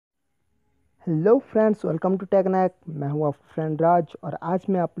Hello friends, welcome to टेकनैक। मैं हूं आपका फ्रेंड राज और आज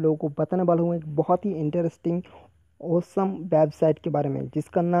मैं आप लोगों को बताने वाला हूं एक बहुत ही इंटरेस्टिंग ऑसम वेबसाइट के बारे में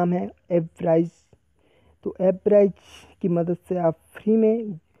जिसका नाम है एव प्राइज। तो एव प्राइज की मदद से आप फ्री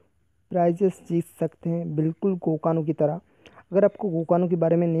में प्राइजेस जीत सकते हैं, बिल्कुल गोकानो की तरह। अगर आपको गोकानो के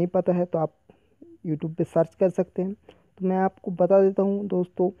बारे में नहीं पता है तो आप यूट्यूब पे सर्च कर सकते हैं। तो मैं आपको बता देता हूँ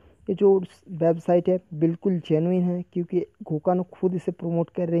दोस्तों, ये जो वेबसाइट है बिल्कुल जेन्युइन है क्योंकि गोकानो खुद इसे प्रमोट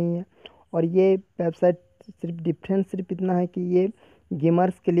कर रही है। और ये वेबसाइट सिर्फ डिफरेंस सिर्फ इतना है कि ये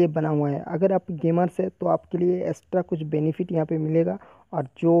गेमर्स के लिए बना हुआ है। अगर आप गेमर्स है तो आपके लिए एक्स्ट्रा कुछ बेनिफिट यहाँ पे मिलेगा। और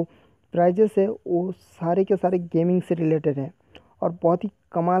जो प्राइजेस है वो सारे के सारे गेमिंग से रिलेटेड है और बहुत ही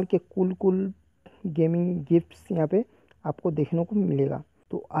कमाल के कूल कूल गेमिंग गिफ्ट्स यहाँ पे आपको देखने को मिलेगा।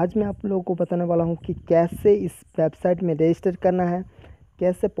 तो आज मैं आप लोगों को बताने वाला हूँ कि कैसे इस वेबसाइट में रजिस्टर करना है,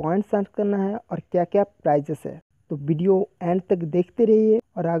 कैसे पॉइंट्स अर्न करना है और क्या क्या प्राइजेस है। तो वीडियो एंड तक देखते रहिए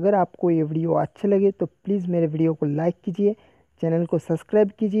और अगर आपको ये वीडियो अच्छा लगे तो प्लीज़ मेरे वीडियो को लाइक कीजिए, चैनल को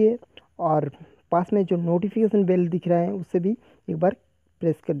सब्सक्राइब कीजिए और पास में जो नोटिफिकेशन बेल दिख रहा है उसे भी एक बार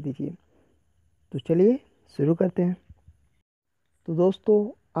प्रेस कर दीजिए। तो चलिए शुरू करते हैं। तो दोस्तों,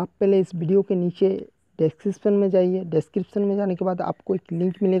 आप पहले इस वीडियो के नीचे डिस्क्रिप्शन में जाइए। डिस्क्रिप्शन में जाने के बाद आपको एक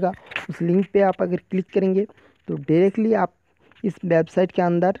लिंक मिलेगा। उस लिंक पे आप अगर क्लिक करेंगे तो डायरेक्टली आप इस वेबसाइट के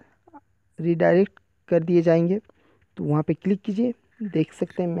अंदर रीडायरेक्ट कर दिए जाएंगे। तो वहाँ पे क्लिक कीजिए। देख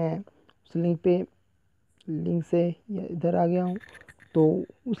सकते हैं मैं उस लिंक से इधर आ गया हूँ। तो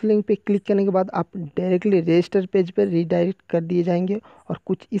उस लिंक पे क्लिक करने के बाद आप डायरेक्टली रजिस्टर पेज पर रीडायरेक्ट कर दिए जाएंगे और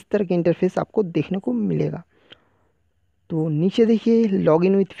कुछ इस तरह का इंटरफेस आपको देखने को मिलेगा। तो नीचे देखिए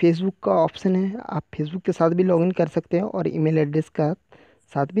लॉगिन विथ फेसबुक का ऑप्शन है। आप फेसबुक के साथ भी लॉगिन कर सकते हैं और ईमेल एड्रेस का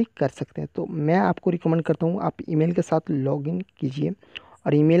साथ भी कर सकते हैं। तो मैं आपको रिकमेंड करता हूँ आप ईमेल के साथ लॉगिन कीजिए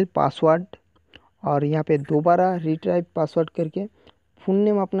और ईमेल पासवर्ड और यहाँ पे दोबारा रिट्राई पासवर्ड करके फुल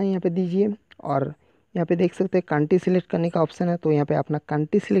नेम अपना यहाँ पे दीजिए। और यहाँ पे देख सकते हैं कंट्री सिलेक्ट करने का ऑप्शन है, तो यहाँ पे अपना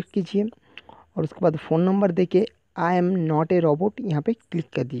कंट्री सिलेक्ट कीजिए और उसके बाद फ़ोन नंबर देके I am not a robot यहाँ पे क्लिक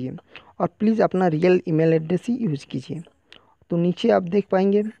कर दीजिए और प्लीज़ अपना रियल ईमेल एड्रेस ही यूज़ कीजिए। तो नीचे आप देख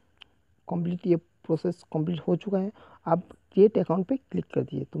पाएंगे कंप्लीट, ये प्रोसेस कंप्लीट हो चुका है। आप क्रिएट अकाउंट पे क्लिक कर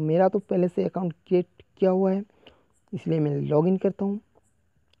दीजिए। तो मेरा तो पहले से अकाउंट क्रिएट किया हुआ है इसलिए मैं लॉगिन करता हूँ।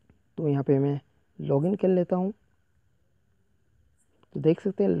 तो यहाँ पे मैं लॉगिन कर लेता हूँ। तो देख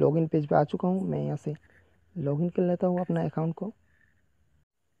सकते हैं लॉगिन पेज पे आ चुका हूँ। मैं यहाँ से लॉगिन कर लेता हूँ अपना अकाउंट को।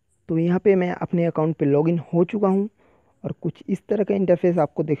 तो यहाँ पे मैं अपने अकाउंट पे लॉगिन हो चुका हूँ और कुछ इस तरह का इंटरफेस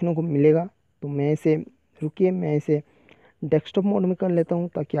आपको देखने को मिलेगा। तो मैं इसे रुकिए, मैं इसे डेस्कटॉप मोड में कर लेता हूँ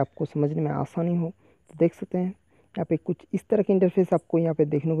ताकि आपको समझने में आसानी हो। तो देख सकते हैं यहाँ पे कुछ इस तरह का इंटरफेस आपको यहाँ पे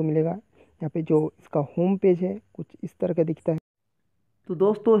देखने को मिलेगा। यहाँ पे जो इसका होम पेज है कुछ इस तरह का दिखता है। तो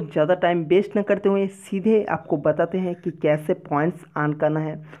दोस्तों, ज़्यादा टाइम वेस्ट न करते हुए सीधे आपको बताते हैं कि कैसे पॉइंट्स अर्न करना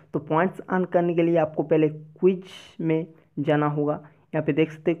है। तो पॉइंट्स अर्न करने के लिए आपको पहले क्विज में जाना होगा। यहाँ पे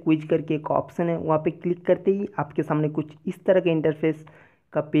देख सकते हैं क्विज करके एक ऑप्शन है, वहाँ पे क्लिक करते ही आपके सामने कुछ इस तरह का इंटरफेस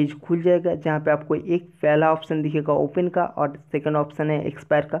का पेज खुल जाएगा जहाँ पे आपको एक पहला ऑप्शन दिखेगा ओपन का और सेकंड ऑप्शन है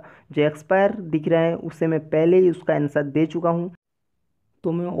एक्सपायर का। जो एक्सपायर दिख रहा है उससे मैं पहले ही उसका आंसर दे चुका हूँ।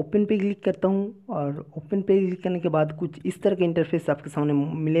 तो मैं ओपन पे क्लिक करता हूँ और ओपन पे क्लिक करने के बाद कुछ इस तरह का इंटरफेस आपके सामने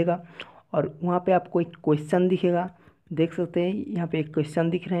मिलेगा और वहाँ पे आपको एक क्वेश्चन दिखेगा। देख सकते हैं यहाँ पे एक क्वेश्चन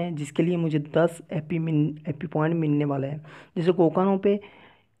दिख रहे हैं जिसके लिए मुझे 10 एपी पॉइंट मिलने वाला है। जैसे गोकानो पे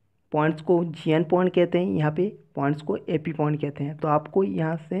पॉइंट्स को जीएन पॉइंट कहते हैं, यहाँ पे पॉइंट्स को एपी पॉइंट कहते हैं। तो आपको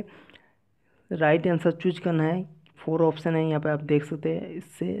यहाँ से राइट आंसर चूज करना है। 4 ऑप्शन है यहाँ पे आप देख सकते हैं,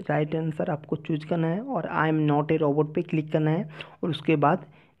 इससे राइट आंसर आपको चूज करना है और I am not a robot पे क्लिक करना है और उसके बाद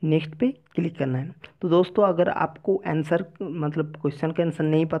नेक्स्ट पे क्लिक करना है। तो दोस्तों, अगर आपको आंसर मतलब क्वेश्चन का आंसर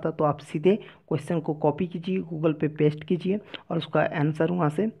नहीं पता तो आप सीधे क्वेश्चन को कॉपी कीजिए, गूगल पे पेस्ट कीजिए और उसका आंसर वहाँ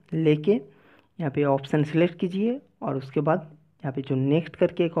से लेके यहाँ पे ऑप्शन सेलेक्ट कीजिए और उसके बाद यहाँ पे जो नेक्स्ट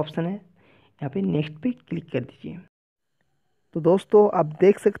करके एक ऑप्शन है यहाँ पे नेक्स्ट पे क्लिक कर दीजिए। तो दोस्तों, आप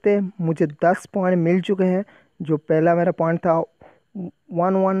देख सकते हैं मुझे 10 पॉइंट मिल चुके हैं। जो पहला मेरा पॉइंट था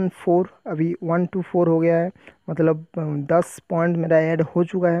 114, अभी 124 हो गया है। मतलब 10 पॉइंट मेरा ऐड हो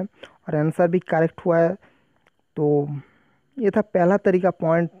चुका है और आंसर भी करेक्ट हुआ है। तो ये था पहला तरीका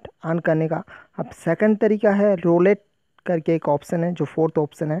पॉइंट अर्न करने का। अब सेकंड तरीका है रोलेट करके एक ऑप्शन है, जो फोर्थ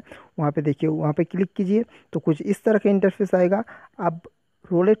ऑप्शन है वहाँ पे देखिए, वहाँ पे क्लिक कीजिए तो कुछ इस तरह का इंटरफेस आएगा। अब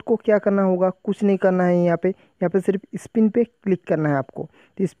रोलेट को क्या करना होगा, कुछ नहीं करना है। यहाँ पे सिर्फ स्पिन पे क्लिक करना है आपको।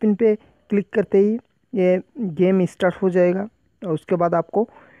 तो स्पिन पे क्लिक करते ही ये गेम स्टार्ट हो जाएगा और उसके बाद आपको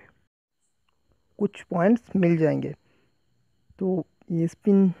कुछ पॉइंट्स मिल जाएंगे। तो ये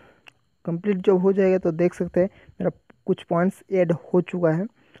स्पिन कंप्लीट जब हो जाएगा तो देख सकते हैं मेरा कुछ पॉइंट्स ऐड हो चुका है।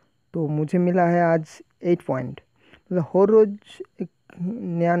 तो मुझे मिला है आज 8 पॉइंट। मतलब हर रोज़ एक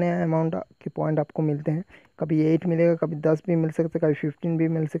नया नया अमाउंट के पॉइंट आपको मिलते हैं। कभी 8 मिलेगा, कभी 10 भी मिल सकते हैं, कभी 15 भी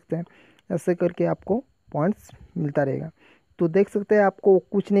मिल सकते हैं। ऐसे करके आपको पॉइंट्स मिलता रहेगा। तो देख सकते हैं, आपको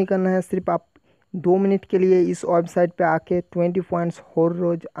कुछ नहीं करना है, सिर्फ आप 2 मिनट के लिए इस वेबसाइट पे आके 20 पॉइंट्स हर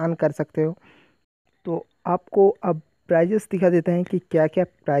रोज़ अर्न कर सकते हो। तो आपको अब प्राइजेस दिखा देते हैं कि क्या क्या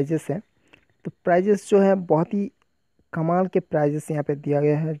प्राइजेस है। तो प्राइजेस जो है बहुत ही कमाल के प्राइजेस यहाँ पे दिया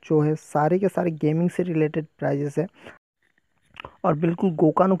गया है, जो है सारे के सारे गेमिंग से रिलेटेड प्राइजेस है। और बिल्कुल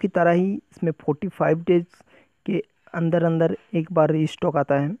गोकानो की तरह ही इसमें 45 डेज के अंदर अंदर एक बार रीस्टॉक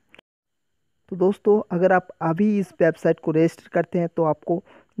आता है। तो दोस्तों, अगर आप अभी इस वेबसाइट को रजिस्टर करते हैं तो आपको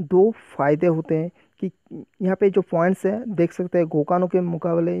दो फायदे होते हैं कि यहाँ पे जो पॉइंट्स है, देख सकते हैं गोकानो के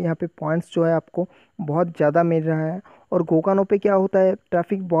मुकाबले यहाँ पे पॉइंट्स जो है आपको बहुत ज़्यादा मिल रहा है। और गोकानो पे क्या होता है,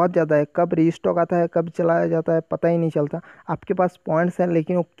 ट्रैफिक बहुत ज़्यादा है, कब रीस्टॉक आता है कब चलाया जाता है पता ही नहीं चलता। आपके पास पॉइंट्स हैं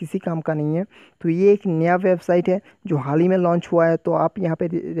लेकिन वो किसी काम का नहीं है। तो ये एक नया वेबसाइट है जो हाल ही में लॉन्च हुआ है, तो आप यहाँ पे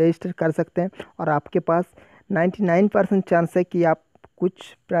रजिस्टर कर सकते हैं और आपके पास 99% चांस है कि आप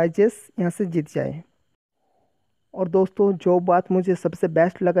कुछ प्राइजेस यहाँ से जीत जाए। और दोस्तों, जो बात मुझे सबसे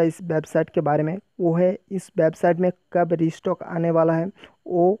बेस्ट लगा इस वेबसाइट के बारे में, वो है इस वेबसाइट में कब रिस्टॉक आने वाला है।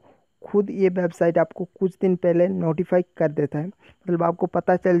 वो खुद ये वेबसाइट आपको कुछ दिन पहले नोटिफाई कर देता है। मतलब आपको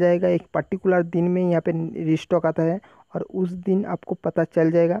पता चल जाएगा एक पर्टिकुलर दिन में यहाँ पे रिस्टॉक आता है, और उस दिन आपको पता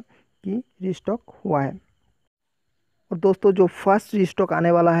चल जाएगा कि रिस्टॉक हुआ है। और दोस्तों, जो फर्स्ट रिस्टॉक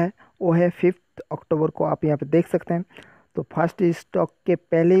आने वाला है वो है 5 अक्टूबर को, आप यहाँ पे देख सकते हैं। तो फर्स्ट रिस्टॉक के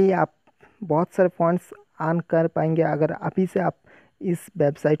पहले ही आप बहुत सारे पॉइंट्स अर्न कर पाएंगे अगर अभी से आप इस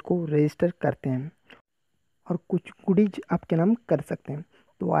वेबसाइट को रजिस्टर करते हैं, और कुछ गुडीज आपके नाम कर सकते हैं।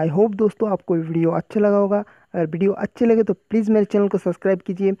 तो आई होप दोस्तों आपको ये वीडियो अच्छा लगा होगा। अगर वीडियो अच्छे लगे तो प्लीज़ मेरे चैनल को सब्सक्राइब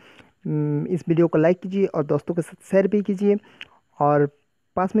कीजिए, इस वीडियो को लाइक कीजिए और दोस्तों के साथ शेयर भी कीजिए। और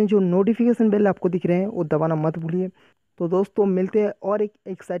पास में जो नोटिफिकेशन बेल आपको दिख रहे हैं वो दबाना मत भूलिए। तो दोस्तों, मिलते हैं और एक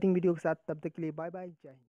एक्साइटिंग वीडियो के साथ, तब तक के लिए बाय बाय, जय हिंद।